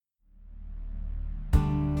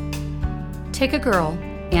Take a girl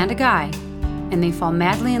and a guy, and they fall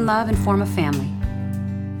madly in love and form a family.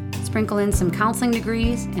 Sprinkle in some counseling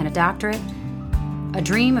degrees and a doctorate, a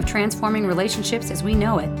dream of transforming relationships as we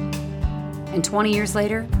know it. And 20 years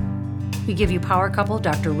later, we give you power couple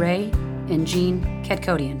Dr. Ray and Jean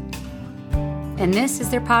Kadkodian. And this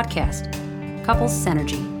is their podcast, Couples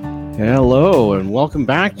Synergy. Hello, and welcome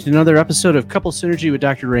back to another episode of Couple Synergy with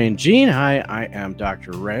Dr. Ray and Jean. Hi, I am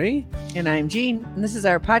Dr. Ray. And I'm Jean, and this is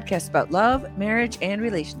our podcast about love, marriage, and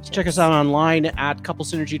relationships. Check us out online at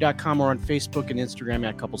couplesynergy.com or on Facebook and Instagram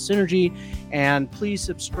at Couple Synergy. And please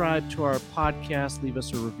subscribe to our podcast, leave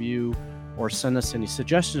us a review, or send us any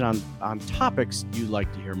suggestions on topics you'd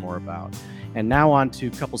like to hear more about. And now on to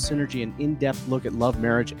Couple Synergy, an in-depth look at love,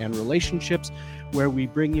 marriage, and relationships, where we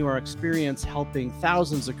bring you our experience helping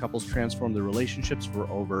thousands of couples transform their relationships for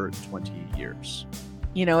over 20 years.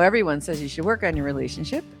 You know, everyone says you should work on your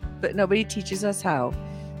relationship, but nobody teaches us how.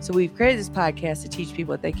 So we've created this podcast to teach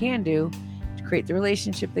people what they can do to create the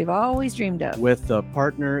relationship they've always dreamed of. With the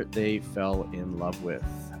partner they fell in love with.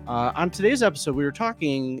 On today's episode, we were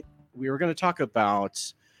going to talk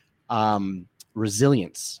about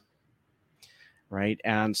resilience, right?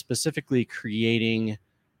 And specifically creating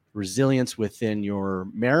resilience within your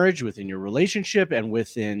marriage, within your relationship, and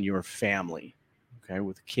within your family, okay,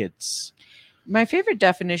 with kids. My favorite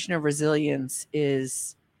definition of resilience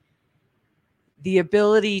is the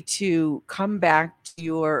ability to come back to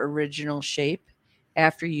your original shape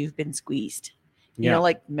after you've been squeezed. You know,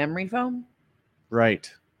 like memory foam?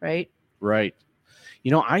 Right. Right? Right.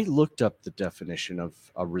 You know, I looked up the definition of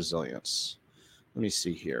resilience. Let me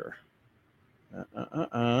see here.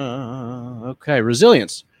 Okay,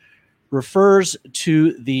 resilience refers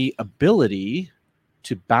to the ability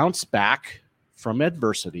to bounce back from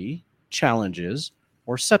adversity, challenges,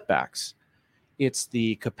 or setbacks. It's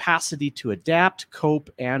the capacity to adapt, cope,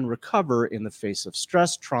 and recover in the face of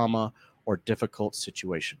stress, trauma, or difficult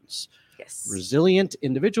situations. Yes. Resilient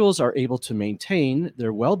individuals are able to maintain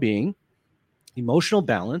their well-being, emotional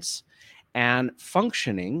balance, and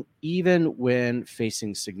functioning even when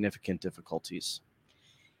facing significant difficulties.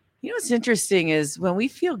 You know what's interesting is when we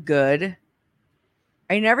feel good,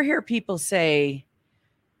 I never hear people say,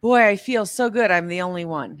 boy, I feel so good, I'm the only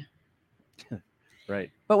one.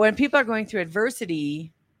 Right. But when people are going through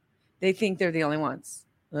adversity, they think they're the only ones.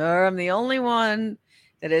 Or I'm the only one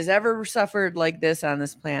that has ever suffered like this on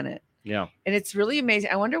this planet. Yeah. And it's really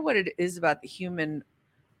amazing. I wonder what it is about the human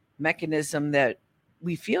mechanism that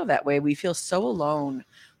we feel that way. We feel so alone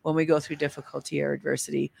when we go through difficulty or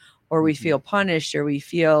adversity, or we feel punished, or we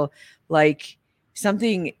feel like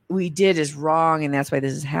something we did is wrong and that's why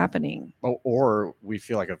this is happening. Or we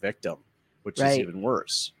feel like a victim, which is even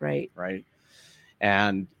worse. Right. Right.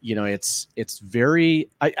 And, you know, it's very,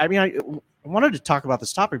 I wanted to talk about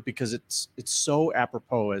this topic because it's so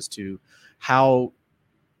apropos as to how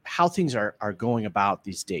things are going about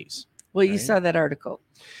these days. Well, you saw that article.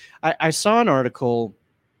 I saw an article,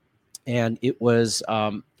 and it was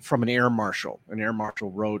from an air marshal. An air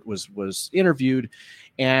marshal was interviewed,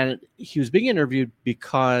 and he was being interviewed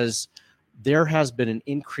because there has been an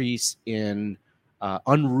increase in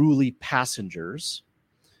unruly passengers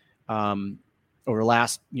over the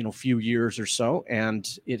last few years or so,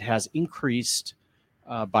 and it has increased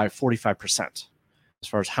by 45% as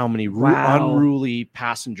far as how many unruly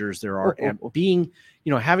passengers there are, and being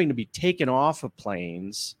having to be taken off of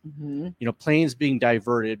planes. Planes being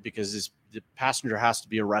diverted because the passenger has to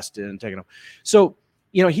be arrested and taken off. So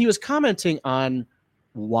he was commenting on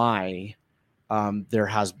why there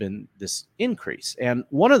has been this increase, and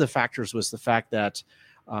one of the factors was the fact that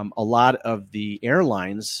a lot of the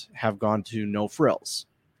airlines have gone to no frills.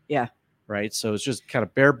 Yeah. Right. So it's just kind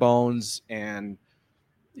of bare bones, and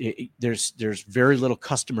there's very little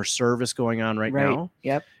customer service going on right now.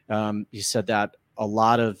 Yep. He said that a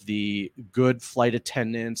lot of the good flight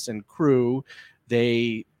attendants and crew,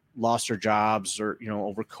 they lost their jobs or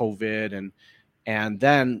over COVID, and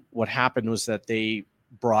then what happened was that they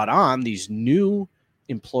brought on these new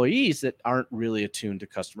employees that aren't really attuned to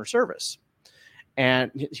customer service.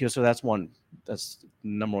 And so that's the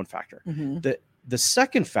number one factor. The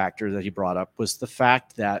second factor that he brought up was the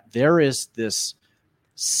fact that there is this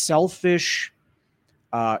selfish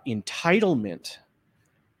entitlement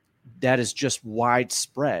that is just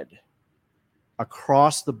widespread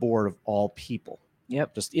across the board of all people.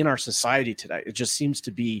 Yep. Just in our society today, it just seems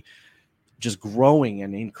to be just growing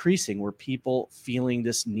and increasing, where people feeling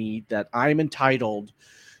this need that I'm entitled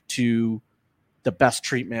to the best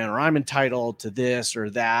treatment, or I'm entitled to this or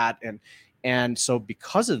that. And so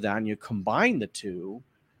because of that, and you combine the two,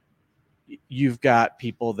 you've got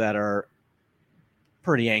people that are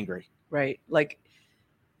pretty angry Right. Like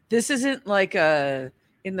this isn't like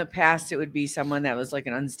in the past, it would be someone that was like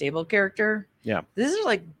an unstable character. Yeah. This is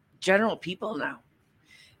like general people now.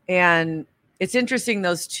 And it's interesting,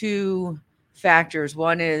 those two factors.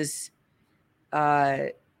 One is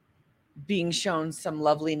being shown some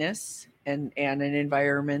loveliness and an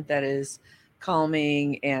environment that is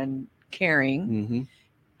calming and caring. Mm-hmm.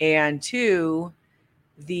 And two,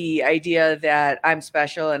 the idea that I'm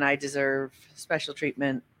special and I deserve special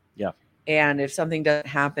treatment. Yeah. And if something doesn't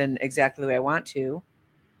happen exactly the way I want to,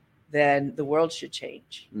 then the world should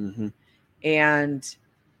change. Mm-hmm. And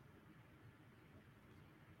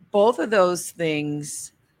both of those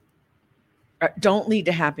things don't lead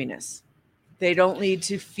to happiness. They don't lead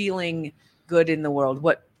to feeling good in the world.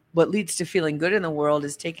 What leads to feeling good in the world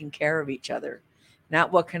is taking care of each other.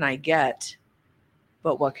 Not what can I get,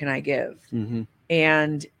 but what can I give? Mm-hmm.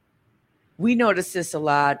 And we notice this a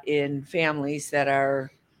lot in families that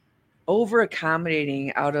are over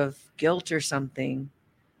accommodating out of guilt or something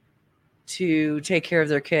to take care of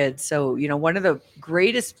their kids. So, one of the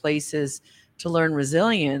greatest places to learn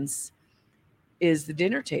resilience is the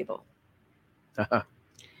dinner table.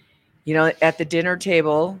 At the dinner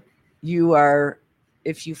table, you are,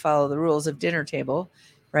 if you follow the rules of dinner table,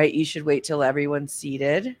 right, you should wait till everyone's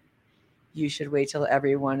seated. You should wait till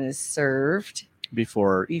everyone is served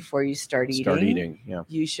before you start eating. Yeah.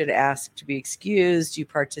 You should ask to be excused. You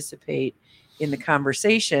participate in the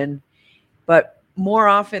conversation. But more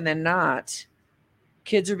often than not,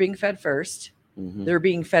 kids are being fed first. Mm-hmm. They're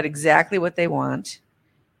being fed exactly what they want.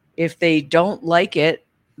 If they don't like it,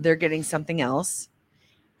 they're getting something else.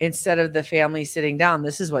 Instead of the family sitting down,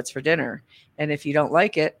 this is what's for dinner. And if you don't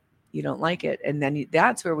like it, you don't like it. And then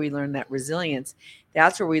that's where we learn that resilience.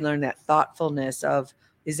 That's where we learn that thoughtfulness of,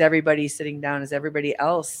 is everybody sitting down? Is everybody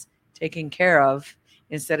else taken care of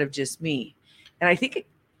instead of just me? And I think it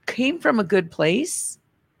came from a good place.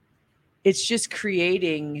 It's just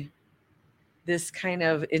creating this kind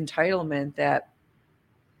of entitlement that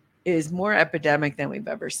is more epidemic than we've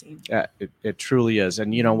ever seen. Yeah, it truly is.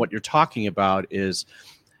 And what you're talking about is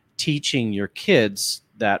teaching your kids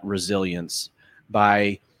that resilience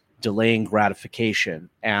by delaying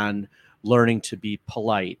gratification and learning to be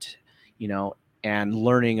polite, and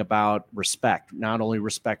learning about respect, not only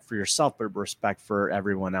respect for yourself, but respect for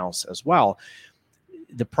everyone else as well.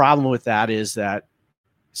 The problem with that is that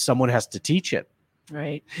someone has to teach it.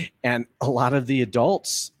 Right. And a lot of the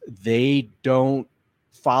adults, they don't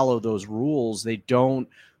follow those rules. They don't,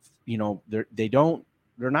 they're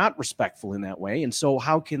not respectful in that way. And so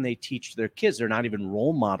how can they teach their kids? They're not even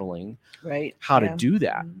role modeling how to do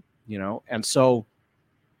that, And so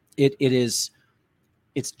it's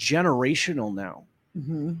generational now.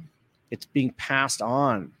 Mm-hmm. It's being passed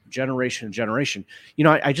on generation to generation.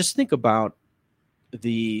 I just think about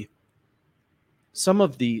some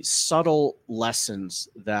of the subtle lessons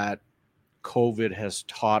that COVID has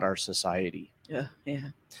taught our society. Yeah.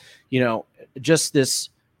 Just this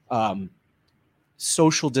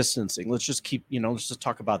social distancing. Let's just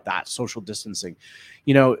talk about that, social distancing.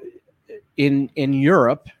 In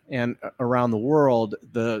Europe and around the world,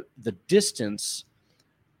 the distance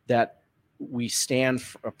that we stand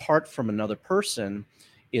apart from another person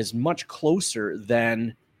is much closer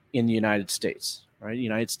than in the United States, right?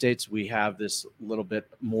 United States, we have this little bit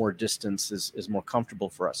more distance is more comfortable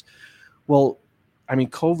for us. Well,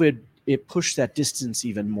 COVID, it pushed that distance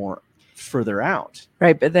even more further out.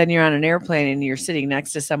 Right. But then you're on an airplane and you're sitting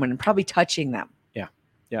next to someone and probably touching them. Yeah.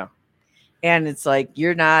 Yeah. And it's like,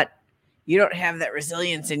 you don't have that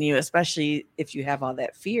resilience in you, especially if you have all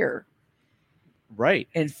that fear. Right.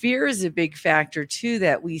 And fear is a big factor too,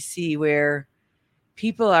 that we see where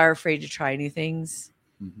people are afraid to try new things.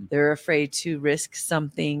 Mm-hmm. They're afraid to risk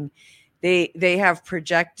something. They have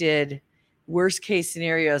projected worst case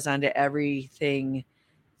scenarios onto everything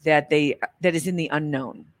that is in the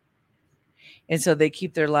unknown. And so they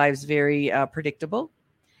keep their lives very predictable.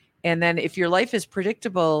 And then if your life is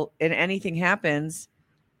predictable and anything happens,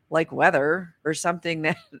 like weather or something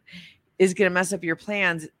that is going to mess up your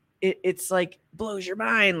plans, it's like blows your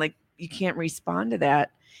mind. Like you can't respond to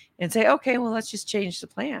that and say, okay, well, let's just change the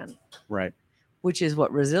plan. Right. Which is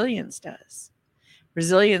what resilience does.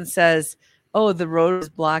 Resilience says, oh, the road is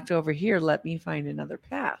blocked over here. Let me find another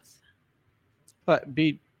path. But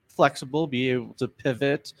be flexible, be able to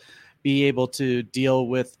pivot, be able to deal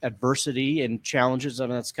with adversity and challenges.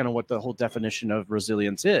 And that's kind of what the whole definition of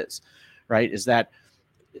resilience is, right? Is that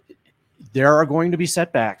there are going to be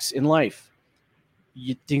setbacks in life.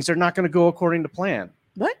 Things are not going to go according to plan.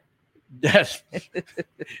 What?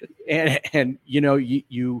 and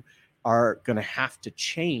you are going to have to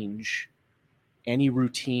change any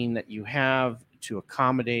routine that you have to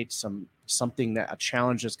accommodate something that a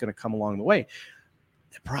challenge that's going to come along the way.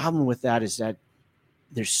 The problem with that is that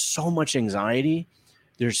there's so much anxiety.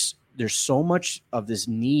 There's so much of this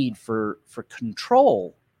need for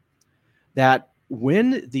control that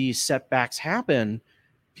when these setbacks happen,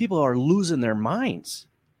 people are losing their minds.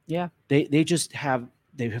 Yeah. They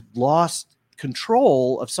have lost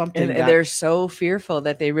control of something. And they're so fearful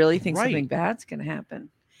that they really think Right. something bad's going to happen.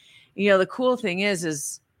 The cool thing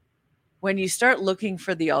is when you start looking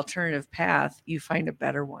for the alternative path, you find a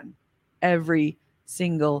better one every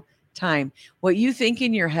single time. What you think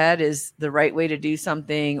in your head is the right way to do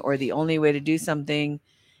something or the only way to do something,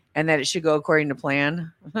 and that it should go according to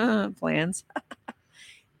plans.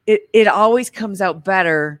 It always comes out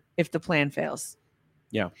better if the plan fails.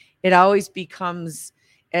 Yeah. It always becomes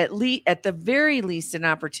at the very least an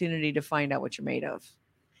opportunity to find out what you're made of.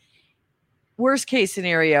 Worst case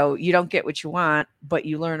scenario, you don't get what you want, but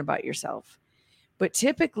you learn about yourself. But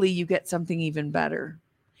typically you get something even better.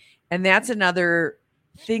 And that's another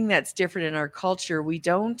thing that's different in our culture. We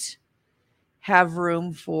don't have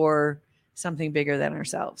room for something bigger than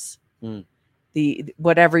ourselves. The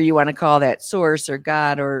whatever you want to call that, source or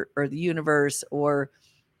God or the universe, or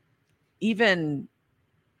even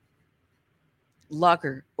luck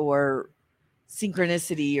or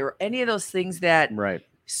synchronicity or any of those things that right.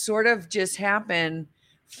 sort of just happen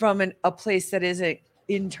from a place that isn't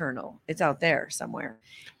internal. It's out there somewhere.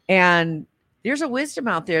 And there's a wisdom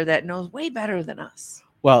out there that knows way better than us.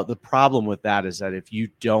 Well, the problem with that is that if you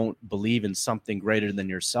don't believe in something greater than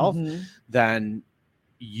yourself, then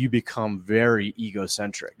you become very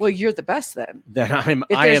egocentric. Well, you're the best then. Then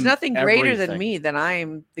if there's nothing greater than me, then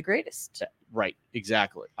I'm the greatest. Right,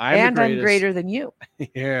 exactly. I'm greater than you.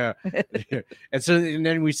 Yeah. And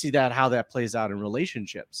then we see how that plays out in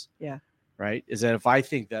relationships. Yeah. Right? Is that if I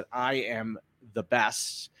think that I am the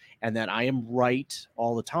best and that I am right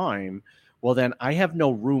all the time, well, then I have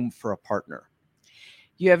no room for a partner.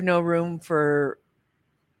 You have no room for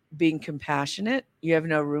being compassionate. You have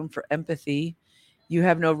no room for empathy. You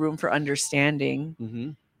have no room for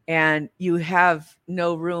understanding. And you have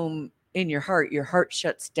no room in your heart. Your heart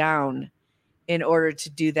shuts down in order to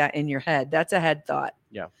do that in your head. That's a head thought.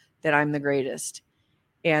 Yeah. That I'm the greatest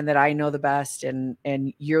and that I know the best and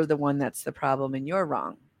you're the one that's the problem and you're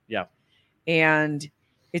wrong. Yeah. And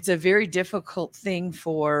it's a very difficult thing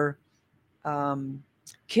for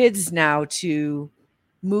kids now to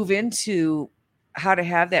move into how to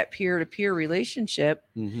have that peer-to-peer relationship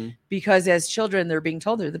because as children, they're being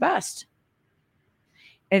told they're the best.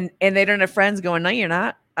 And they don't have friends going, no, you're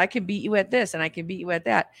not. I can beat you at this and I can beat you at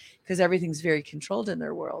that because everything's very controlled in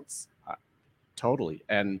their worlds. Totally.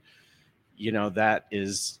 And, that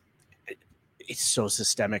it's so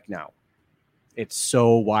systemic now. It's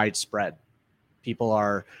so widespread. People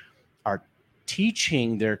are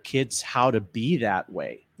teaching their kids how to be that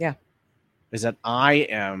way. Yeah. Is that I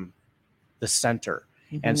am the center.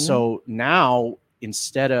 And so now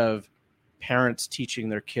instead of parents teaching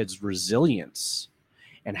their kids resilience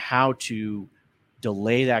and how to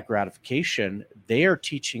delay that gratification, they are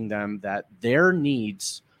teaching them that their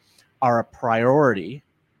needs are a priority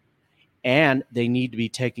and they need to be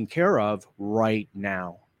taken care of right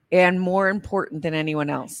now. And more important than anyone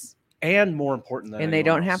else. And more important than anyone else. And they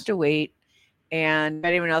don't have to wait. And if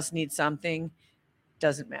anyone else needs something,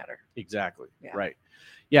 doesn't matter. Exactly. Yeah. Right.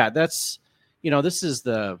 Yeah, that's, this is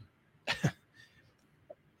the,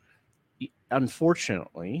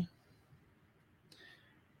 unfortunately,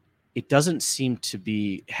 it doesn't seem to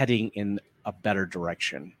be heading in a better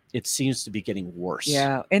direction. It seems to be getting worse.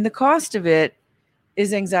 Yeah. And the cost of it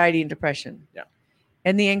is anxiety and depression. Yeah.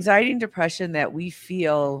 And the anxiety and depression that we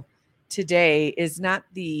feel today is not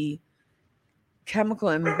the chemical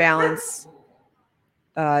imbalance.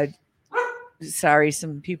 Sorry,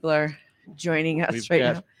 some people are joining us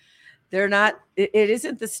now. They're not, it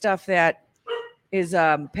isn't the stuff that is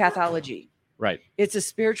pathology. Right. It's a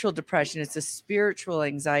spiritual depression. It's a spiritual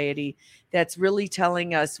anxiety that's really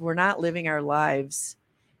telling us we're not living our lives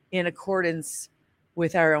in accordance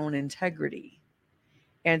with our own integrity.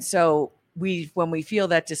 And so when we feel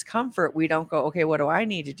that discomfort, we don't go, okay, what do I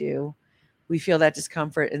need to do? We feel that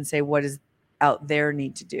discomfort and say, what does out there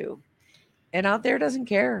need to do? And out there doesn't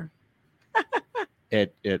care.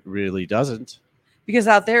 It really doesn't. Because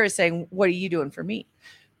out there is saying, what are you doing for me?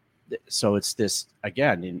 So it's this,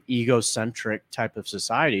 again, an egocentric type of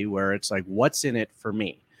society where it's like, what's in it for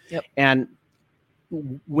me? Yep. And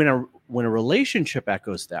when a relationship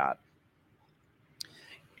echoes that,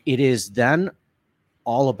 it is then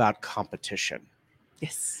all about competition.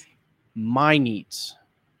 Yes. My needs,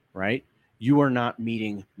 right? You are not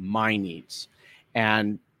meeting my needs.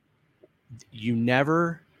 And you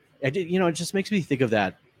never, it just makes me think of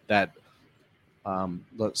that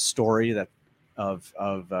the story that of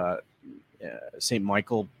Saint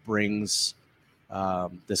Michael brings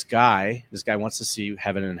this guy wants to see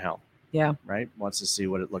heaven and hell. Yeah. Right. Wants to see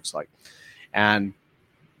what it looks like. And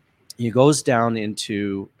he goes down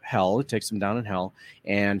into hell. It takes him down in hell.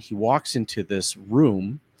 And he walks into this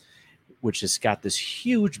room, which has got this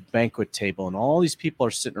huge banquet table. And all these people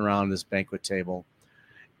are sitting around this banquet table.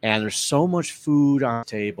 And there's so much food on the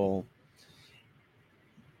table.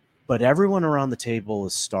 But everyone around the table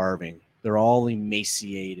is starving. They're all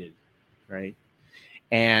emaciated. Right.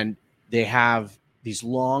 And they have these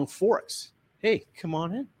long forks. Hey, come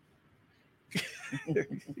on in.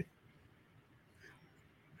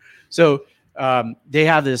 So they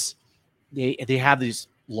have this. They have these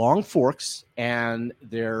long forks, and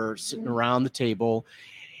they're sitting around the table.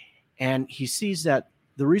 And he sees that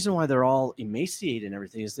the reason why they're all emaciated and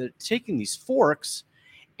everything is they're taking these forks,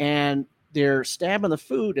 and they're stabbing the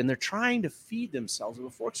food, and they're trying to feed themselves. And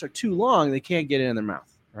the forks are too long; they can't get it in their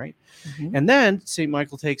mouth. Right. Mm-hmm. And then Saint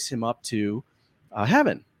Michael takes him up to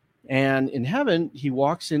heaven. And in heaven, he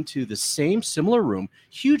walks into the same similar room,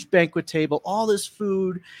 huge banquet table, all this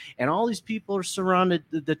food, and all these people are surrounded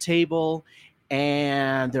the table,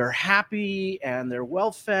 and they're happy and they're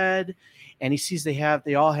well fed. And he sees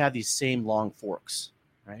they all have these same long forks,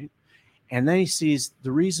 right? And then he sees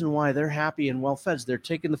the reason why they're happy and well fed is they're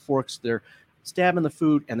taking the forks, they're stabbing the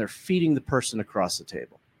food, and they're feeding the person across the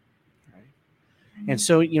table, right? Mm-hmm. And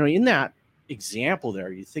so, in that example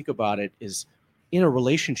there, you think about it is, in a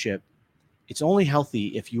relationship, it's only healthy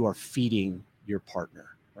if you are feeding your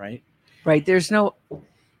partner, right? Right. There's no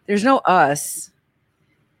us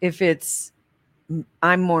if it's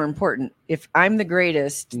I'm more important. If I'm the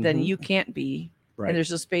greatest, mm-hmm. then you can't be. Right. And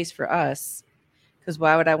there's no space for us, because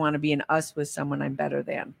why would I want to be an us with someone I'm better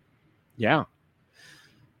than? Yeah.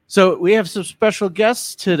 So we have some special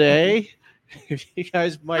guests today. If you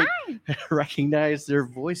guys might recognize their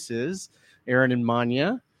voices, Aaron and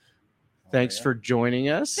Manya. Thanks for joining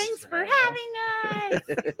us. Thanks for having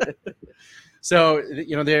us. So,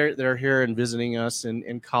 they're here and visiting us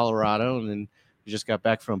in Colorado, and then you just got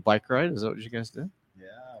back from a bike ride. Is that what you guys did? Yeah,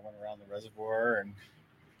 I went around the reservoir, and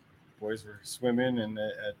boys were swimming, and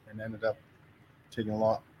ended up taking a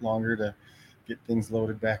lot longer to get things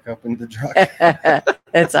loaded back up into the truck.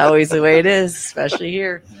 That's always the way it is, especially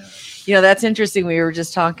here. Yeah. That's interesting. We were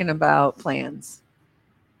just talking about plans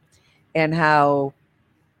and how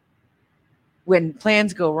when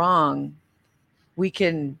plans go wrong, we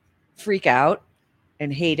can freak out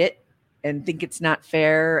and hate it and think it's not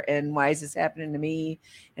fair and why is this happening to me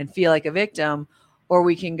and feel like a victim. Or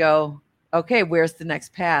we can go, okay, where's the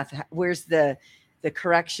next path? Where's the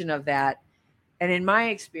correction of that? And in my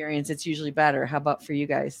experience, it's usually better. How about for you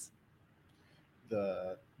guys?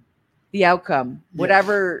 The outcome,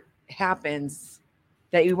 whatever happens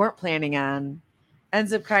that you weren't planning on,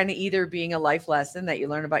 ends up kind of either being a life lesson that you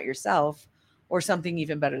learn about yourself or something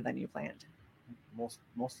even better than you planned.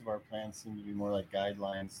 Most of our plans seem to be more like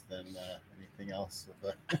guidelines than anything else.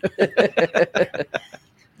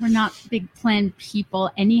 We're not big plan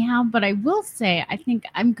people anyhow, but I will say I think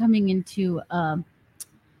I'm coming into a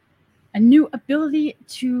new ability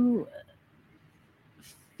to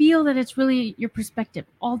feel that it's really your perspective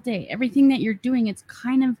all day. Everything that you're doing, it's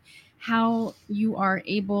kind of how you are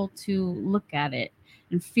able to look at it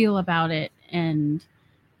and feel about it. And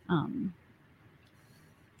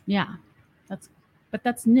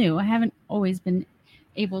that's new. I haven't always been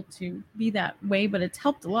able to be that way, but it's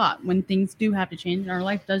helped a lot when things do have to change. And our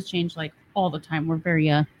life does change like all the time. We're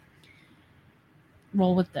very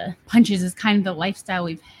roll with the punches is kind of the lifestyle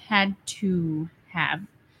we've had to have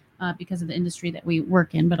because of the industry that we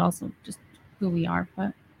work in, but also just who we are.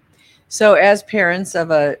 But so as parents of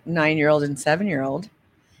a 9-year-old and 7-year-old,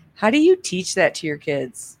 how do you teach that to your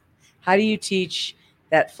kids? How do you teach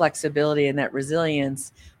that flexibility and that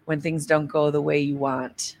resilience when things don't go the way you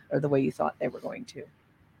want or the way you thought they were going to?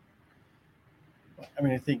 I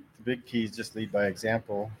mean, I think the big key is just lead by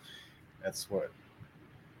example. That's what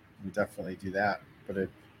we definitely do that. But it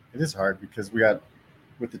is hard because we got,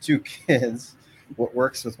 with the 2 kids, what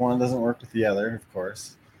works with one doesn't work with the other, of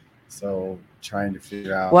course. So trying to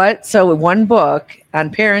figure out. What? So one book on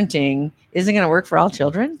parenting isn't going to work for all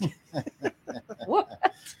children?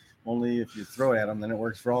 What? Only if you throw at them, then it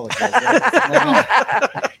works for all the kids.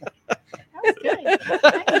 Yeah.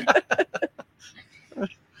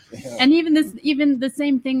 And even the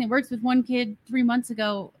same thing that works with one kid 3 months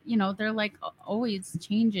ago, they're like always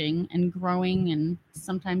changing and growing. And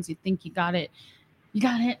sometimes you think you got it you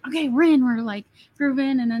got it. Okay, we're in. We're like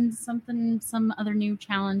grooving, and then some other new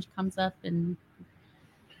challenge comes up, and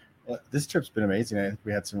Well, this trip's been amazing. I think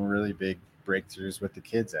we had some really big breakthroughs with the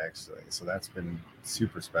kids, actually. So that's been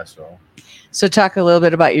super special. So talk a little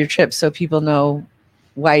bit about your trip so people know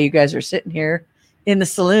why you guys are sitting here in the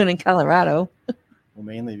saloon in Colorado. Well,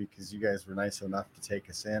 mainly because you guys were nice enough to take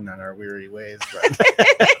us in on our weary ways. But,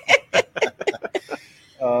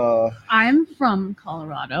 I'm from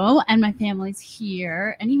Colorado, and my family's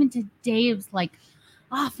here. And even today, it was like,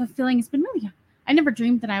 fulfilling. It's been really. I never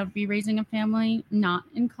dreamed that I would be raising a family not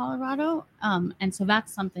in Colorado, and so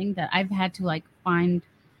that's something that I've had to like find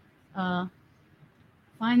the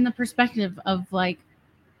perspective of like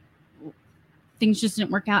things just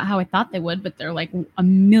didn't work out how I thought they would, but they're like a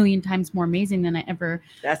million times more amazing than I ever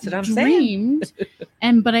That's what I'm dreamed.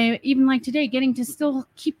 saying. But I even like today getting to still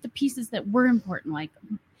keep the pieces that were important, like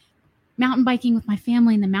mountain biking with my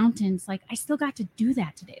family in the mountains. Like I still got to do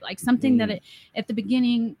that today. Like something that at the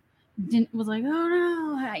beginning was like,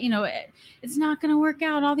 oh no, it's not going to work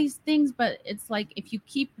out, all these things. But it's like, if you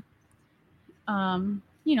keep,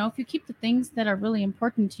 if you keep the things that are really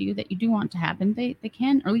important to you that you do want to happen, they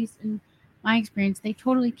can, or at least in my experience, they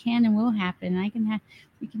totally can and will happen. And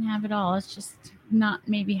we can have it all. It's just not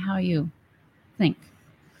maybe how you think.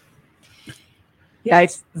 Yeah,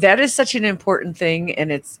 that is such an important thing,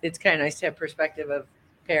 and it's kind of nice to have perspective of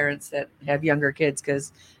parents that have younger kids,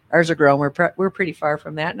 because ours are grown. We're pretty far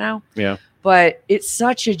from that now. Yeah, but it's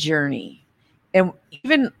such a journey, and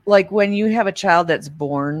even like when you have a child that's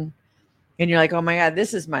born, and you're like, oh my God,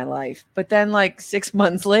 this is my life. But then like 6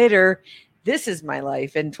 months later, this is my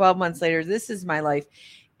life, and 12 months later, this is my life.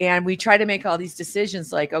 And we try to make all these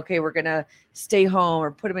decisions like, okay, we're gonna stay home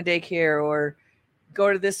or put them in daycare or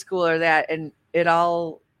go to this school or that, and it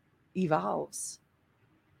all evolves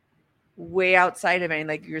way outside of it. And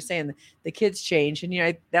like you were saying, the kids change.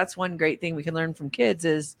 And, that's one great thing we can learn from kids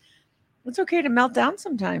is it's okay to melt down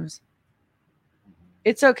sometimes.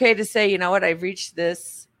 It's okay to say, you know what, I've reached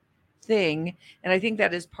this thing. And I think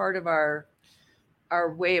that is part of our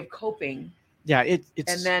way of coping. Yeah. It's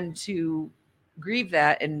and then to grieve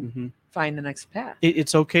that and find the next path.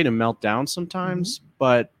 It's okay to melt down sometimes,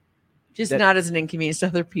 but just not as an inconvenience to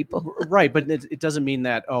other people. Right. But it doesn't mean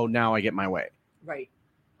that, oh, now I get my way. Right.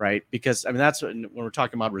 Because I mean, that's when we're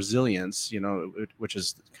talking about resilience, which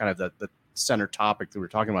is kind of the center topic that we're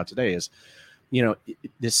talking about today is,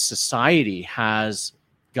 this society has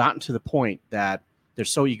gotten to the point that they're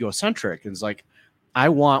so egocentric. And it's like, I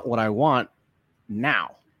want what I want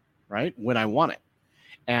now, right? When I want it.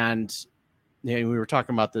 And we were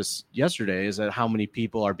talking about this yesterday, is that how many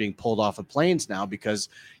people are being pulled off of planes now because,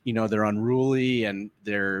 they're unruly and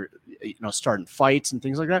they're, starting fights and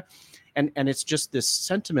things like that. And it's just this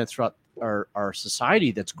sentiment throughout our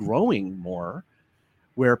society that's growing more,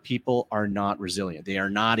 where people are not resilient. They are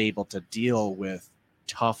not able to deal with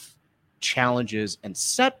tough challenges and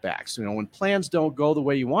setbacks. When plans don't go the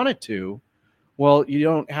way you want it to, well, you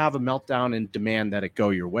don't have a meltdown and demand that it go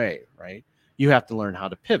your way, right? You have to learn how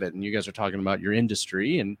to pivot. And you guys are talking about your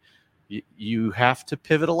industry, and you have to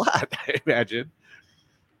pivot a lot, I imagine.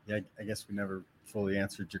 Yeah, I guess we never fully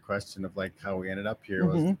answered your question of like how we ended up here.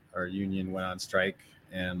 Was our union went on strike,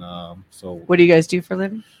 and so what do you guys do for a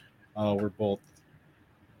living? We're both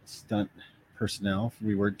stunt personnel.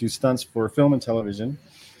 We do stunts for film and television.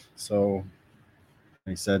 So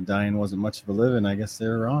they said dying wasn't much of a living. I guess they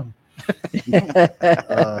were wrong.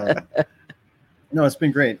 No, it's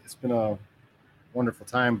been great. It's been a wonderful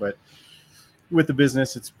time, but with the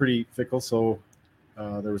business, it's pretty fickle. So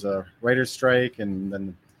there was a writer's strike, and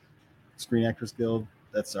then Screen Actors Guild,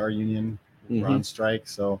 that's our union, we're on strike.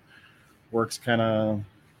 So work's kind of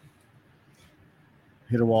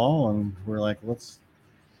hit a wall, and we're like, let's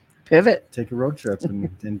pivot, take a road trip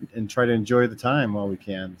and try to enjoy the time while we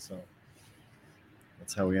can. So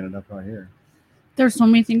that's how we ended up out here. There's so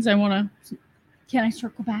many things I want to. Can I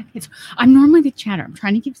circle back? I'm normally the chatter. I'm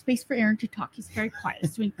trying to give space for Aaron to talk. He's very quiet.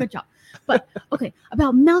 He's doing a good job. But okay,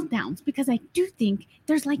 about meltdowns, because I do think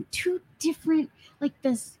there's like two different, like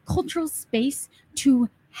this cultural space to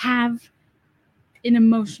have an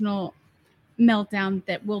emotional meltdown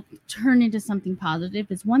that will turn into something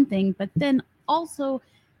positive is one thing, but then also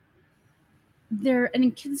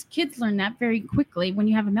kids learn that very quickly. When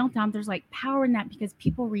you have a meltdown, there's like power in that because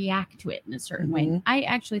people react to it in a certain way. I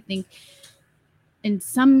actually think in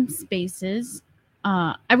some spaces,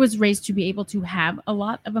 I was raised to be able to have a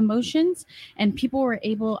lot of emotions, and I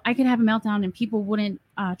could have a meltdown and people wouldn't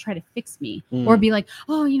try to fix me or be like,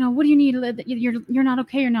 oh, what do you need? You're not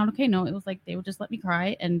okay. You're not okay. No, it was like, they would just let me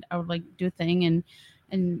cry, and I would like do a thing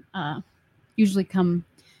and usually come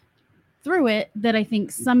through it that I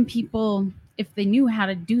think some people, if they knew how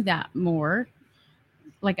to do that more,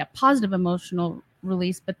 like a positive emotional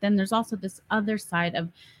release, but then there's also this other side of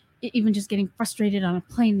even just getting frustrated on a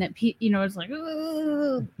plane that it's like,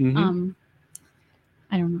 Mhm.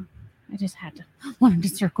 I don't know. I just wanted to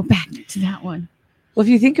circle back to that one. Well, if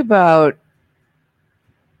you think about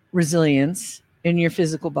resilience in your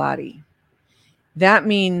physical body, that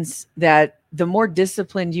means that the more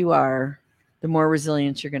disciplined you are, the more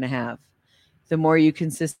resilience you're going to have. The more you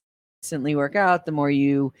consistently work out, the more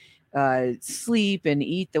you sleep and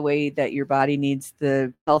eat the way that your body needs,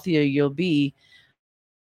 the healthier you'll be.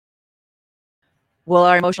 Well,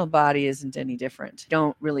 our emotional body isn't any different. We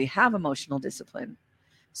don't really have emotional discipline.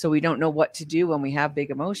 So we don't know what to do when we have big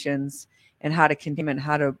emotions and how to contain them and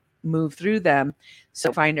how to move through them.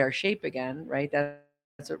 So find our shape again, right?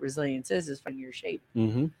 That's what resilience is finding your shape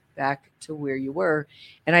back to where you were.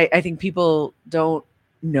 And I think people don't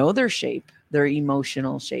know their shape, their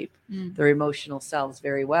emotional shape, their emotional selves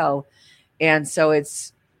very well. And so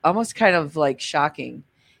it's almost kind of like shocking.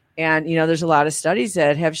 And, there's a lot of studies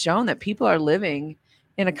that have shown that people are living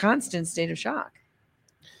in a constant state of shock.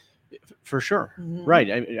 For sure. Right.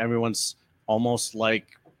 Everyone's almost like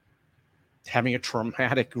having a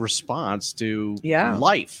traumatic response to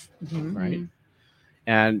life. Right.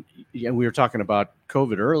 And we were talking about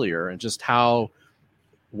COVID earlier and just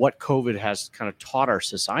what COVID has kind of taught our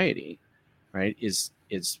society, right, is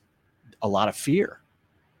a lot of fear,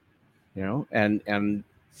 and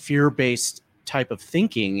fear-based type of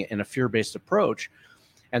thinking and a fear-based approach.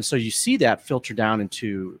 And so you see that filter down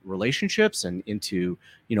into relationships and into,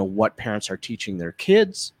 what parents are teaching their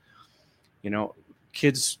kids. A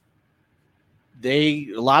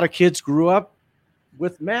lot of kids grew up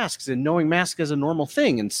with masks and knowing masks as a normal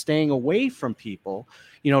thing and staying away from people,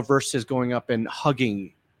 versus going up and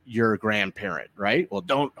hugging your grandparent, right? Well,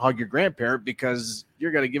 don't hug your grandparent because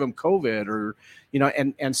you're going to give them COVID or,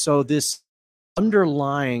 and so this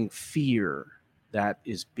underlying fear that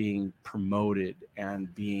is being promoted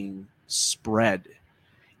and being spread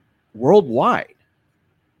worldwide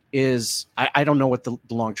is, I don't know what the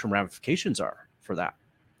long-term ramifications are for that.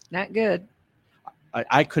 Not good.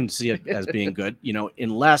 I couldn't see it as being good,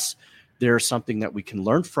 unless there's something that we can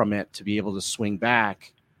learn from it to be able to swing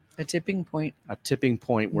back. A tipping point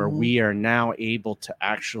where we are now able to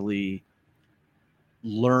actually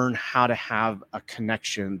learn how to have a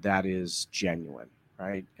connection that is genuine,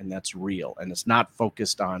 right? And that's real. And it's not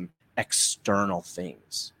focused on external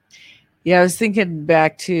things. Yeah, I was thinking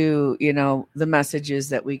back to, the messages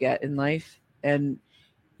that we get in life. And,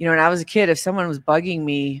 when I was a kid, if someone was bugging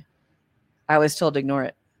me, I was told to ignore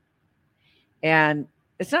it. And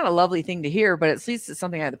it's not a lovely thing to hear, but at least it's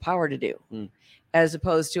something I have the power to do. As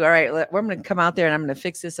opposed to, all right, I'm going to come out there and I'm going to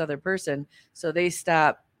fix this other person so they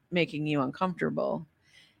stop making you uncomfortable.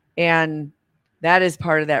 And that is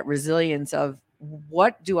part of that resilience of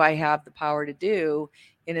what do I have the power to do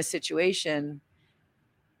in a situation?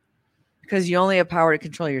 Because you only have power to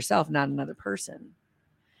control yourself, not another person.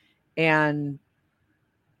 And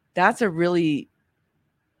that's not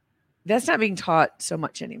being taught so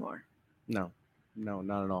much anymore. No,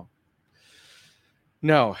 not at all.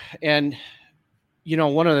 No. And,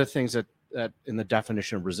 one of the things that in the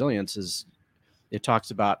definition of resilience is it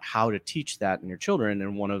talks about how to teach that in your children.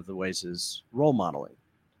 And one of the ways is role modeling,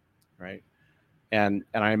 right? And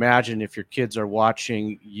I imagine if your kids are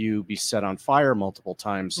watching you be set on fire multiple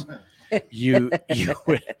times, they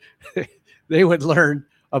would learn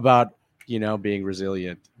about, being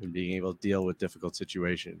resilient and being able to deal with difficult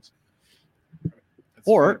situations.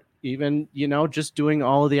 Or even, just doing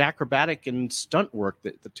all of the acrobatic and stunt work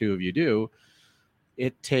that the two of you do.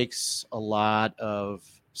 It takes a lot of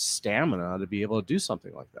stamina to be able to do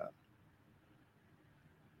something like that.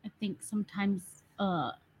 I think sometimes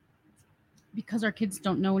because our kids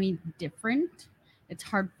don't know any different, it's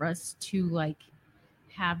hard for us to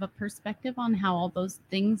have a perspective on how all those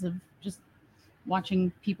things of just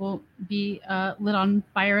watching people be lit on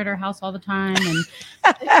fire at our house all the time and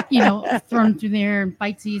thrown through there and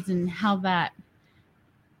fight scenes, and how that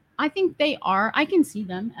I think I can see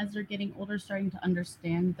them as they're getting older starting to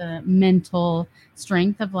understand the mental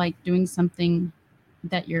strength of doing something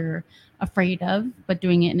that you're afraid of, but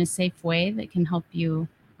doing it in a safe way that can help you.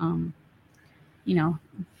 It's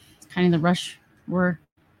kind of the rush we're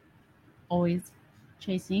always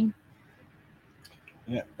chasing.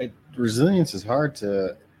 Yeah, resilience is hard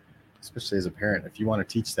to, especially as a parent. If you want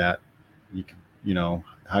to teach that, you can,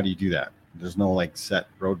 how do you do that? There's no set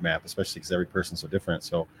roadmap, especially because every person's so different.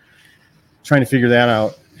 So trying to figure that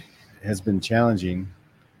out has been challenging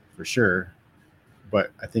for sure. But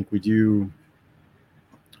I think we do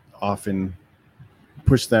often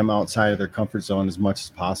push them outside of their comfort zone as much as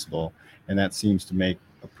possible, and that seems to make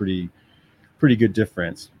a pretty good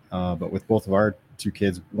difference. But with both of our two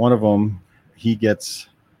kids, one of them, he gets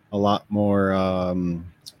a lot more.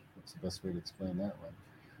 What's the best way to explain that one?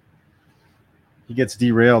 He gets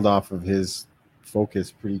derailed off of his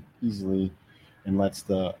focus pretty easily, and lets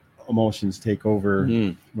the emotions take over.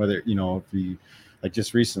 Whether if he, like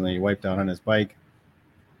just recently, he wiped out on his bike.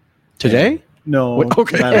 Today? No,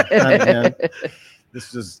 Okay. not again.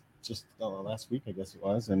 This is just last week, I guess it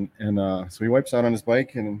was, and so he wipes out on his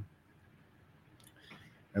bike, and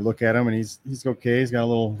I look at him, and he's okay. He's got a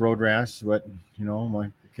little road rash, but I'm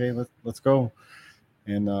like, okay, let's go.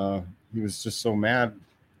 And he was just so mad.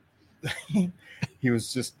 He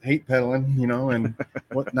was just hate pedaling, and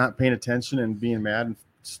not paying attention and being mad,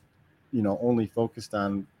 and only focused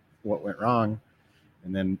on what went wrong.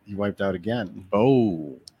 And then he wiped out again.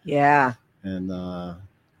 Oh, yeah. And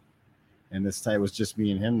this time it was just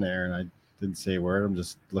me and him there, and I didn't say a word. I'm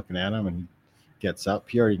just looking at him, and he gets up.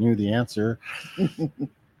 He already knew the answer.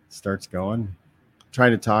 Starts going,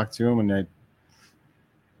 trying to talk to him, and I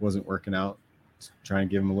wasn't working out. Trying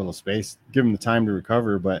to give him a little space, give him the time to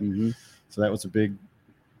recover. But so that was a big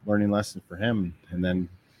learning lesson for him. And then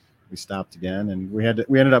we stopped again, and we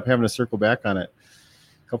ended up having to circle back on it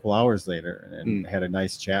a couple hours later, and had a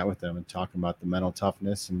nice chat with them and talking about the mental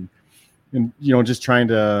toughness and just trying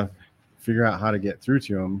to figure out how to get through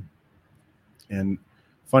to him. And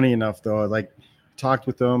funny enough, though, I talked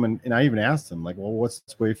with them, and I even asked him, well, what's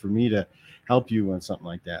the way for me to help you when something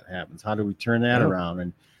like that happens? How do we turn that around?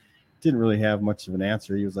 And didn't really have much of an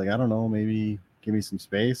answer. He was like, I don't know, maybe give me some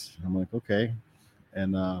space. I'm like, okay.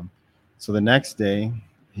 And so the next day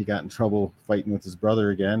he got in trouble fighting with his brother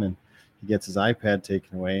again, and he gets his iPad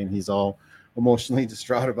taken away, and he's all emotionally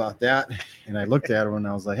distraught about that. And I looked at him, and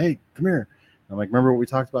I was like, hey, come here. I'm like, remember what we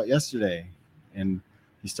talked about yesterday? And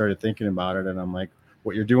he started thinking about it, and I'm like,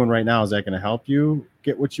 what you're doing right now, is that going to help you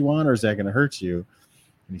get what you want, or is that going to hurt you?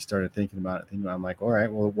 And he started thinking about it. I'm like, all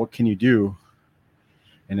right, well, what can you do?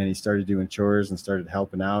 And then he started doing chores and started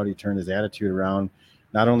helping out. He turned his attitude around.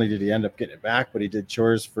 Not only did he end up getting it back, but he did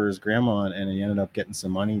chores for his grandma, and he ended up getting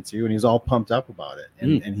some money too. And he was all pumped up about it,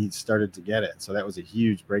 and he started to get it. So that was a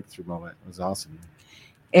huge breakthrough moment. It was awesome.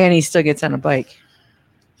 And he still gets on a bike.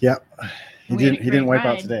 Yep. He didn't wipe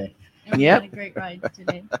out today. And we had a great ride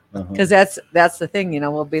today. Because that's the thing,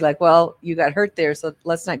 we'll be like, well, you got hurt there, so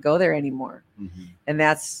let's not go there anymore. And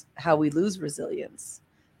that's how we lose resilience.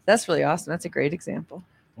 That's really awesome. That's a great example.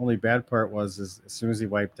 Only bad part was as soon as he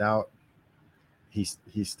wiped out, he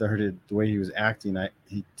started, the way he was acting,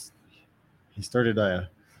 he started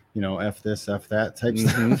F this, F that type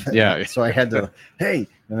stuff. Yeah. So I had to, hey,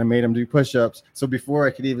 and I made him do push-ups. So before I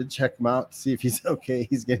could even check him out to see if he's okay,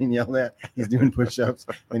 he's getting yelled at. He's doing push-ups,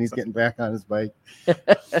 and he's getting back on his bike.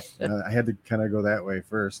 I had to kind of go that way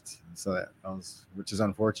first. So that was, which is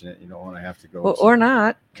unfortunate, when I have to go. Or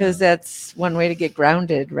not, because that's one way to get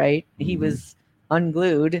grounded, right? He was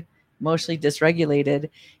unglued, emotionally dysregulated,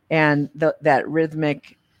 and that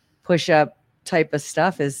rhythmic push-up type of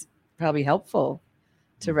stuff is probably helpful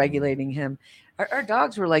to regulating him. Our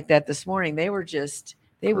dogs were like that this morning. They were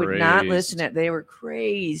they would not listen. They were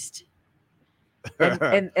crazed.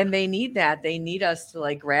 And they need that. They need us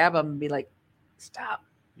to grab them and be like, stop.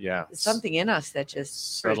 Yeah. There's something in us that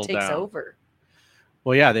just sort of takes over.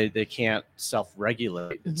 Well, yeah, they can't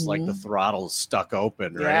self-regulate. It's like the throttle's stuck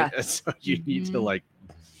open, right? Yeah. So you need to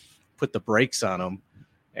put the brakes on them,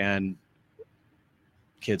 and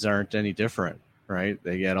kids aren't any different, right?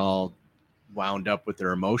 They get all wound up with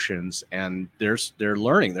their emotions, and they're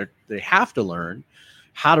learning. They have to learn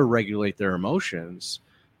how to regulate their emotions,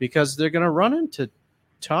 because they're going to run into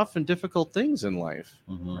tough and difficult things in life,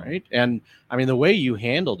 right? And I mean, the way you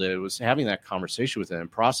handled it was having that conversation with him,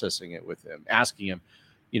 processing it with him, asking him,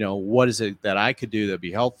 what is it that I could do that'd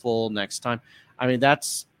be helpful next time? I mean,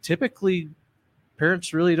 that's typically,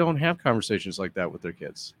 parents really don't have conversations like that with their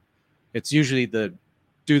kids. It's usually do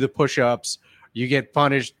the push-ups, you get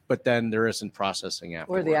punished, but then there isn't processing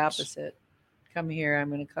afterwards. Or the opposite. Come here, I'm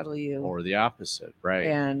going to cuddle you. Or the opposite, right?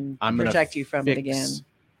 And I'm protect you from it again.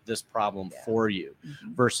 This problem for you,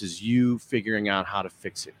 versus you figuring out how to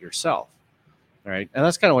fix it yourself, right? And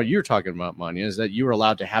that's kind of what you're talking about, Manya, is that you were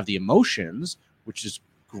allowed to have the emotions, which is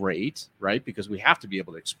great, right? Because we have to be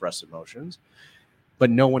able to express emotions, but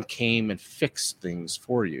no one came and fixed things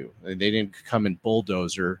for you. They didn't come and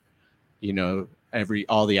bulldozer,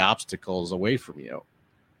 all the obstacles away from you.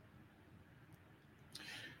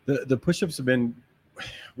 The push-ups have been,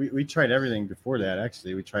 we tried everything before that.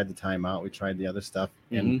 Actually, we tried the timeout, we tried the other stuff,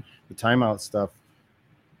 and the timeout stuff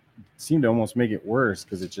seemed to almost make it worse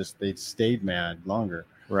because they stayed mad longer.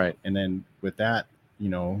 Right. And then with that,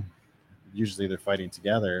 usually they're fighting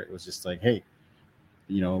together. It was just like, hey,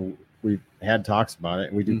 we had talks about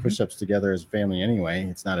it. We do push-ups together as a family anyway.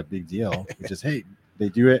 It's not a big deal. It's just, hey, they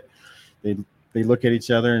do it. They look at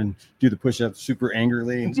each other and do the push-ups super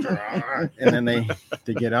angrily, and then they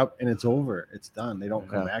get up and it's over. It's done. They don't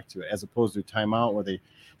come back to it, as opposed to a timeout where they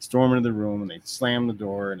storm into the room and they slam the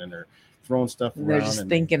door and then they're throwing stuff around. They're just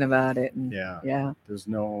thinking about it. And, yeah. There's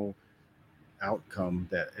no outcome.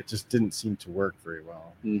 That it just didn't seem to work very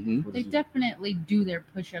well. They definitely do their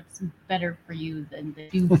push-ups better for you than they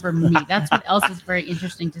do for me. That's what else is very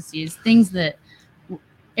interesting to see, is things that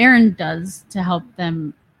Aaron does to help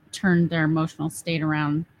them turn their emotional state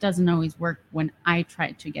around doesn't always work when I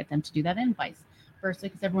try to get them to do that, and vice versa,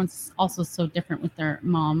 because everyone's also so different with their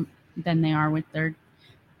mom than they are with their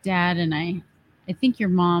dad. And I think your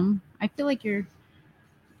mom, I feel like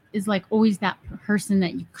is like always that person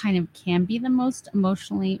that you kind of can be the most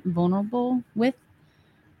emotionally vulnerable with,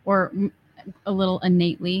 or a little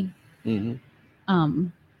innately,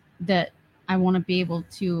 that I want to be able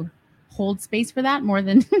to hold space for that more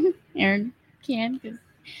than Aaron can, because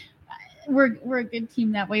we're a good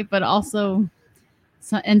team that way. But also,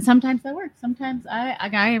 and sometimes that works. Sometimes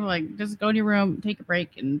I like, just go to your room, take a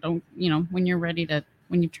break, and don't, when you're ready to,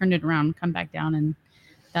 when you've turned it around, come back down. And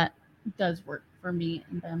that does work for me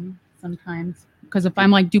and them sometimes, because if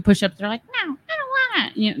I'm like, do push-ups, they're like, no, I don't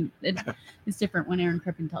want to. It's different when Aaron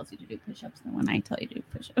Crippen tells you to do push-ups than when I tell you to do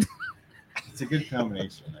push-ups. It's a good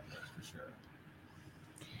combination, I guess, for sure.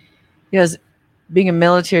 Yes, being a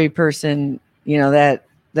military person,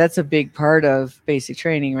 that's a big part of basic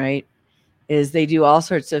training, right? Is they do all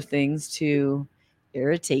sorts of things to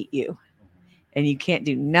irritate you, and you can't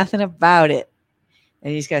do nothing about it,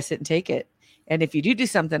 and you just gotta sit and take it. And if you do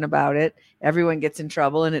something about it, everyone gets in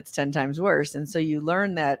trouble, and it's 10 times worse. And so you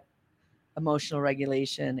learn that emotional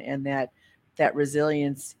regulation and that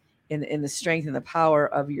resilience in the strength and the power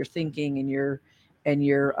of your thinking and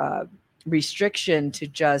your restriction to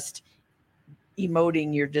just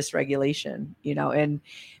emoting your dysregulation, and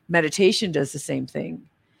meditation does the same thing.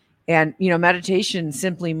 And, meditation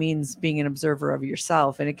simply means being an observer of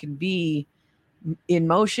yourself. And it can be in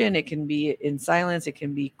motion, it can be in silence, it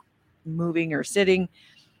can be moving or sitting.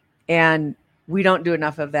 And we don't do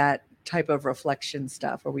enough of that type of reflection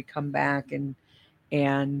stuff, where we come back and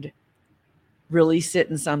really sit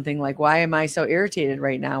in something like, why am I so irritated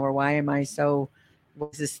right now? Or why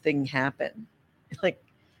does this thing happen? Like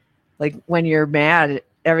when you're mad,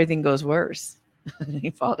 everything goes worse. And you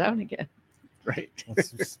fall down again. Right.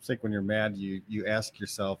 It's like when you're mad, you ask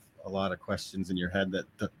yourself a lot of questions in your head that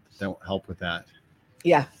don't help with that.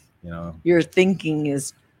 Yeah. Your thinking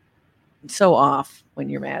is so off when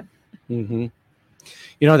you're mad.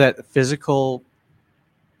 That physical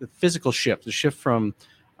shift, the shift from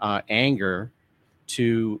anger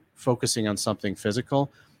to focusing on something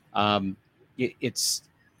physical, it's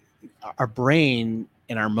our brain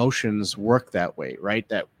and our emotions work that way, right?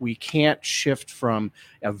 That we can't shift from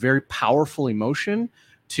a very powerful emotion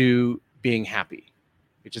to being happy.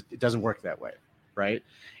 It doesn't work that way, right?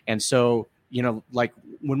 And so, like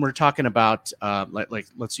when we're talking about, like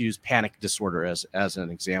let's use panic disorder as an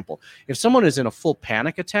example. If someone is in a full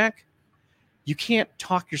panic attack, you can't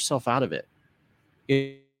talk yourself out of it.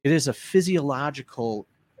 It is a physiological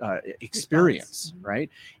experience, right?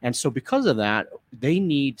 And so because of that, they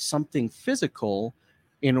need something physical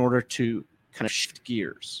in order to kind of shift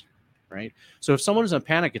gears, right? So if someone is in a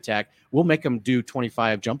panic attack, we'll make them do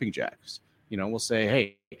 25 jumping jacks. We'll say,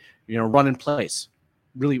 hey, run in place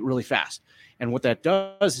really, really fast. And what that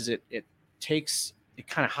does is it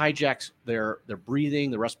kind of hijacks their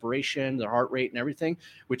breathing, the respiration, their heart rate and everything,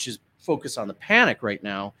 which is focused on the panic right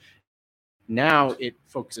now. Now it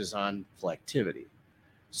focuses on full activity.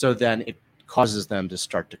 So then it causes them to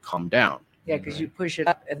start to calm down. Yeah, because you push it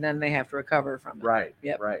up and then they have to recover from it. Right.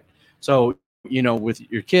 Yep. Right. So, with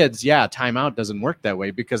your kids, timeout doesn't work that way,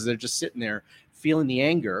 because they're just sitting there feeling the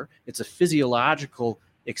anger. It's a physiological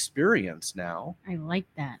experience now. I like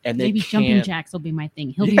that. And maybe jumping jacks will be my thing.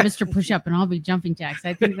 He'll be Mr. Push Up and I'll be jumping jacks.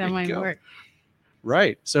 I think that might work.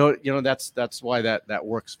 Right. So, that's why that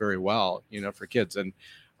works very well, for kids. And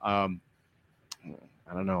I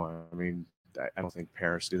don't know. I mean, I don't think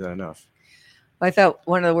parents do that enough. I thought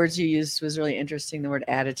one of the words you used was really interesting, the word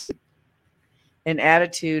attitude. And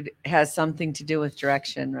attitude has something to do with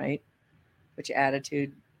direction, right? Which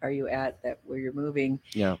attitude are you at, that where you're moving?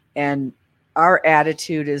 Yeah. And our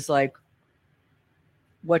attitude is like,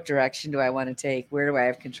 what direction do I want to take? Where do I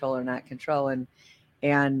have control or not control?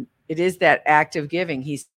 And it is that act of giving.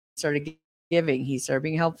 He started giving. He started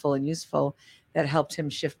being helpful and useful. That helped him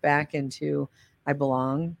shift back into I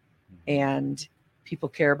belong and people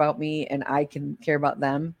care about me and I can care about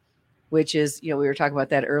them, which is, we were talking about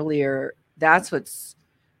that earlier. That's what's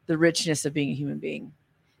the richness of being a human being,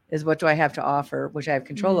 is what do I have to offer, which I have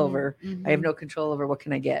control over. I have no control over what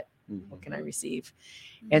can I get, what can I receive.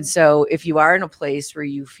 And so if you are in a place where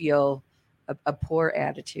you feel a poor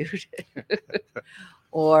attitude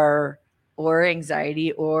or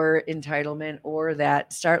anxiety or entitlement or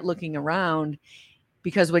that, start looking around,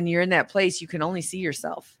 because when you're in that place, you can only see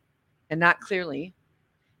yourself and not clearly.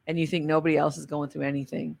 And you think nobody else is going through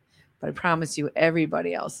anything, but I promise you,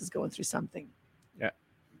 everybody else is going through something. Yeah,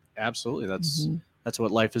 absolutely. That's what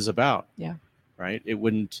life is about. Yeah. Right. It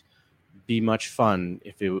wouldn't be much fun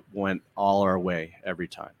if it went all our way every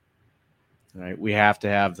time. Right. We have to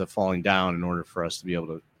have the falling down in order for us to be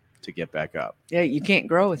able to get back up. Yeah. You can't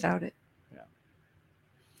grow without it. Yeah.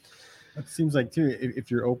 It seems like too, if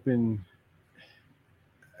you're open,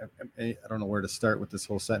 I don't know where to start with this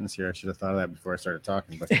whole sentence here. I should have thought of that before I started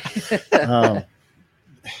talking, but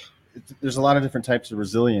there's a lot of different types of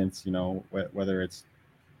resilience, whether it's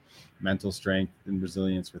mental strength and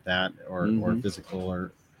resilience with that or physical,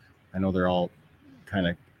 or I know they're all kind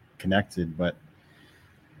of connected, but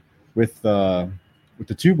with the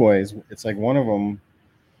two boys, it's like one of them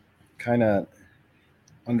kind of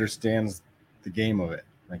understands the game of it.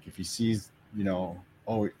 Like if he sees,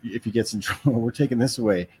 if he gets in trouble, we're taking this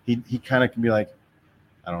away. He kind of can be like,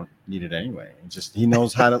 I don't need it anyway. And just, he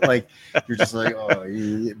knows how to, like, you're just like,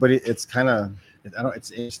 but it's kind of,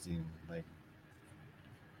 it's interesting. Like,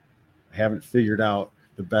 I haven't figured out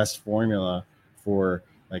the best formula for,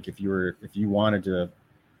 like, if you wanted to,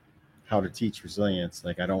 how to teach resilience.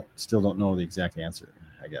 Like, still don't know the exact answer,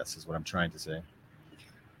 I guess is what I'm trying to say.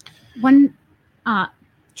 One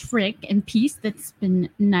trick and piece that's been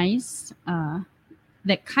nice,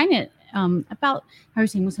 that kind of about how you're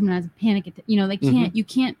saying when someone has a panic attack, they can't, you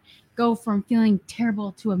can't go from feeling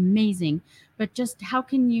terrible to amazing, but just how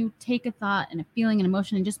can you take a thought and a feeling and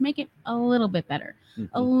emotion and just make it a little bit better,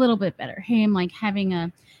 a little bit better. Hey, I'm like having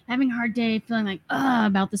a hard day, feeling like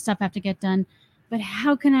about the stuff I have to get done, but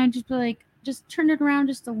how can I just be like, just turn it around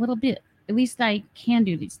just a little bit? At least I can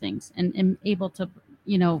do these things and am able to,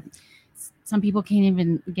 some people can't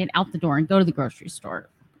even get out the door and go to the grocery store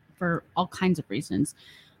for all kinds of reasons,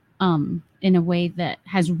 in a way that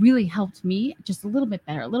has really helped me just a little bit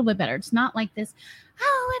better. It's not like this,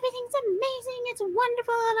 everything's amazing, it's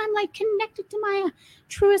wonderful, and I'm like connected to my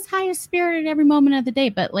truest, highest spirit at every moment of the day.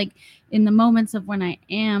 But like in the moments of when I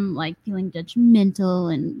am like feeling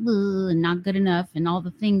judgmental and not good enough and all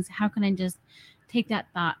the things, how can I just take that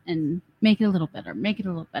thought and make it a little better,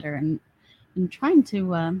 and trying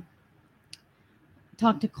to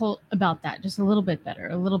talk to Colt about that just a little bit better,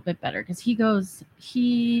 because he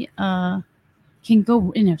can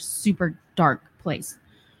go in a super dark place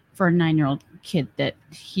for a 9-year-old kid that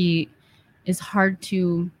he is hard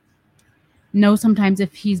to know sometimes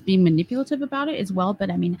if he's being manipulative about it as well. But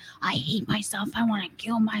I mean, I hate myself, I want to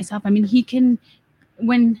kill myself. I mean, he can,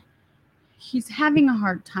 when he's having a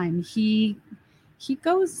hard time, he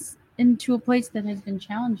goes into a place that has been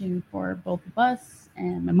challenging for both of us.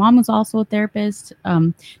 And my mom was also a therapist.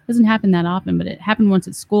 Doesn't happen that often, but it happened once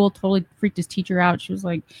at school. Totally freaked his teacher out. She was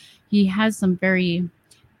like, he has some very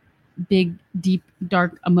big, deep,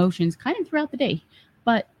 dark emotions kind of throughout the day.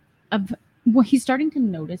 But he's starting to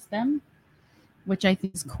notice them, which I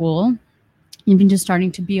think is cool. Even just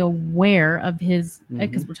starting to be aware of his,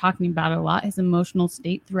 because we're talking about it a lot, his emotional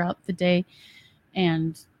state throughout the day.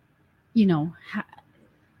 And,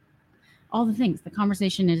 all the things. The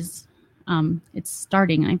conversation is, it's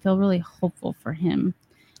starting. I feel really hopeful for him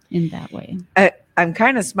in that way. I'm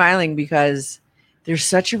kind of smiling because there's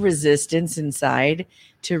such a resistance inside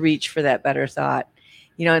to reach for that better thought.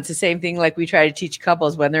 It's the same thing like we try to teach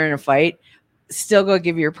couples when they're in a fight. Still go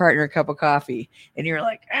give your partner a cup of coffee. And you're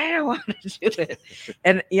like, I don't want to do it.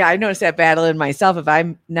 And yeah, I noticed that battle in myself. If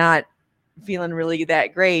I'm not feeling really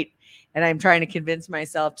that great and I'm trying to convince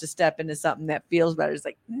myself to step into something that feels better, it's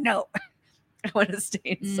like, no. I want to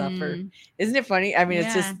stay and suffer. Isn't it funny? I mean,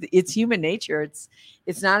 it's human nature.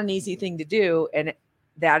 It's not an easy thing to do. And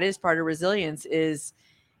that is part of resilience is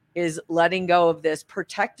letting go of this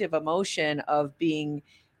protective emotion of being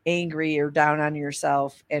angry or down on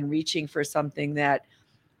yourself and reaching for something that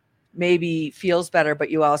maybe feels better,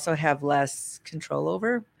 but you also have less control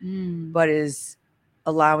over, but is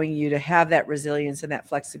allowing you to have that resilience and that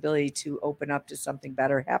flexibility to open up to something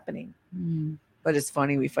better happening. But it's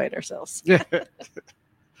funny, we fight ourselves. Yeah,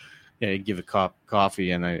 you give a coffee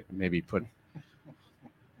and I maybe put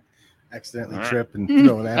accidentally trip and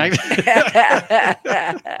throw it out.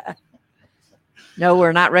 No,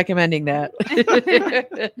 we're not recommending that.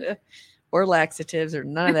 Or laxatives or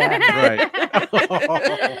none of that. Right. Oh,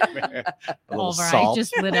 man. A little All right, salt.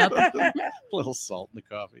 just lit up. A little salt in the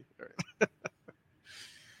coffee.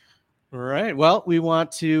 All right. Well, we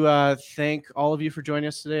want to thank all of you for joining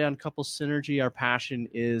us today on Couples Synergy. Our passion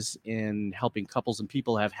is in helping couples and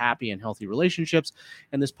people have happy and healthy relationships.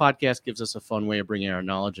 And this podcast gives us a fun way of bringing our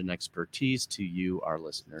knowledge and expertise to you, our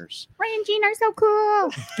listeners. Ray and Jean are so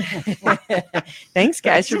cool. Thanks,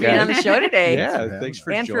 guys, for being on the show today. Yeah. Thanks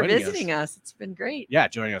for And for joining visiting us. us. It's been great. Yeah.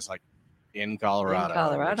 Joining us like in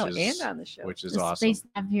Colorado. And which is on the show. Which is The awesome. space we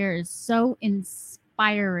have here is so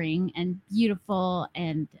inspiring and beautiful,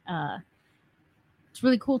 and it's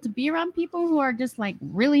really cool to be around people who are just like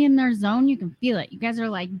really in their zone. You can feel it. You guys are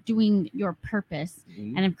like doing your purpose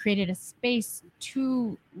Mhm. and have created a space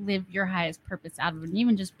to live your highest purpose out of it. And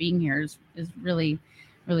even just being here is really,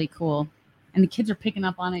 really cool. And the kids are picking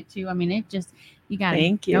up on it too. I mean, you got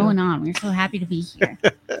Thank it you. going on. We're so happy to be here.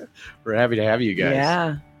 We're happy to have you guys.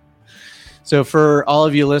 Yeah. So for all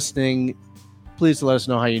of you listening, please let us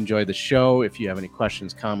know how you enjoyed the show. If you have any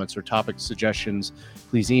questions, comments, or topic suggestions,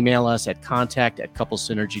 please email us at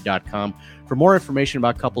contact@couplesynergy.com. For more information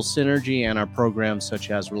about Couple Synergy and our programs such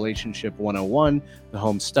as Relationship 101, the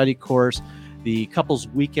Home Study Course, the Couples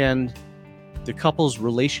Weekend, the Couples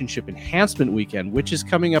Relationship Enhancement Weekend, which is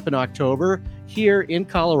coming up in October here in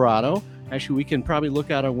Colorado. Actually, we can probably look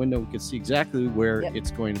out our window. We can see exactly where Yep. it's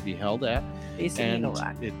going to be held at. Facing And Eagle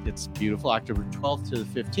Rock. it's beautiful. October 12th to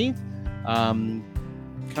the 15th.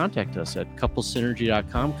 Contact us at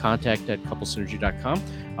couplesynergy.com. Contact@couplesynergy.com.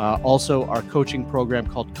 Also, our coaching program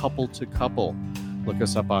called Couple to Couple. Look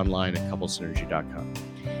us up online at couplesynergy.com.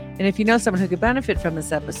 And if you know someone who could benefit from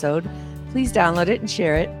this episode, please download it and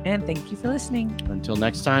share it. And thank you for listening. Until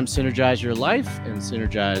next time, synergize your life and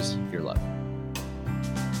synergize your love.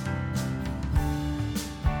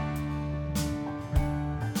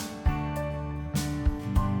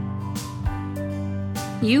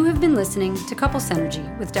 You have been listening to Couple Synergy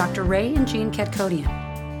with Dr. Ray and Jean Ketkodian.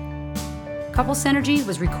 Couple Synergy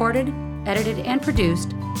was recorded, edited, and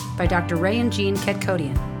produced by Dr. Ray and Jean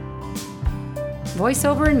Ketkodian.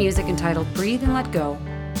 Voiceover and music entitled Breathe and Let Go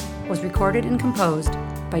was recorded and composed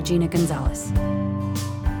by Gina Gonzalez.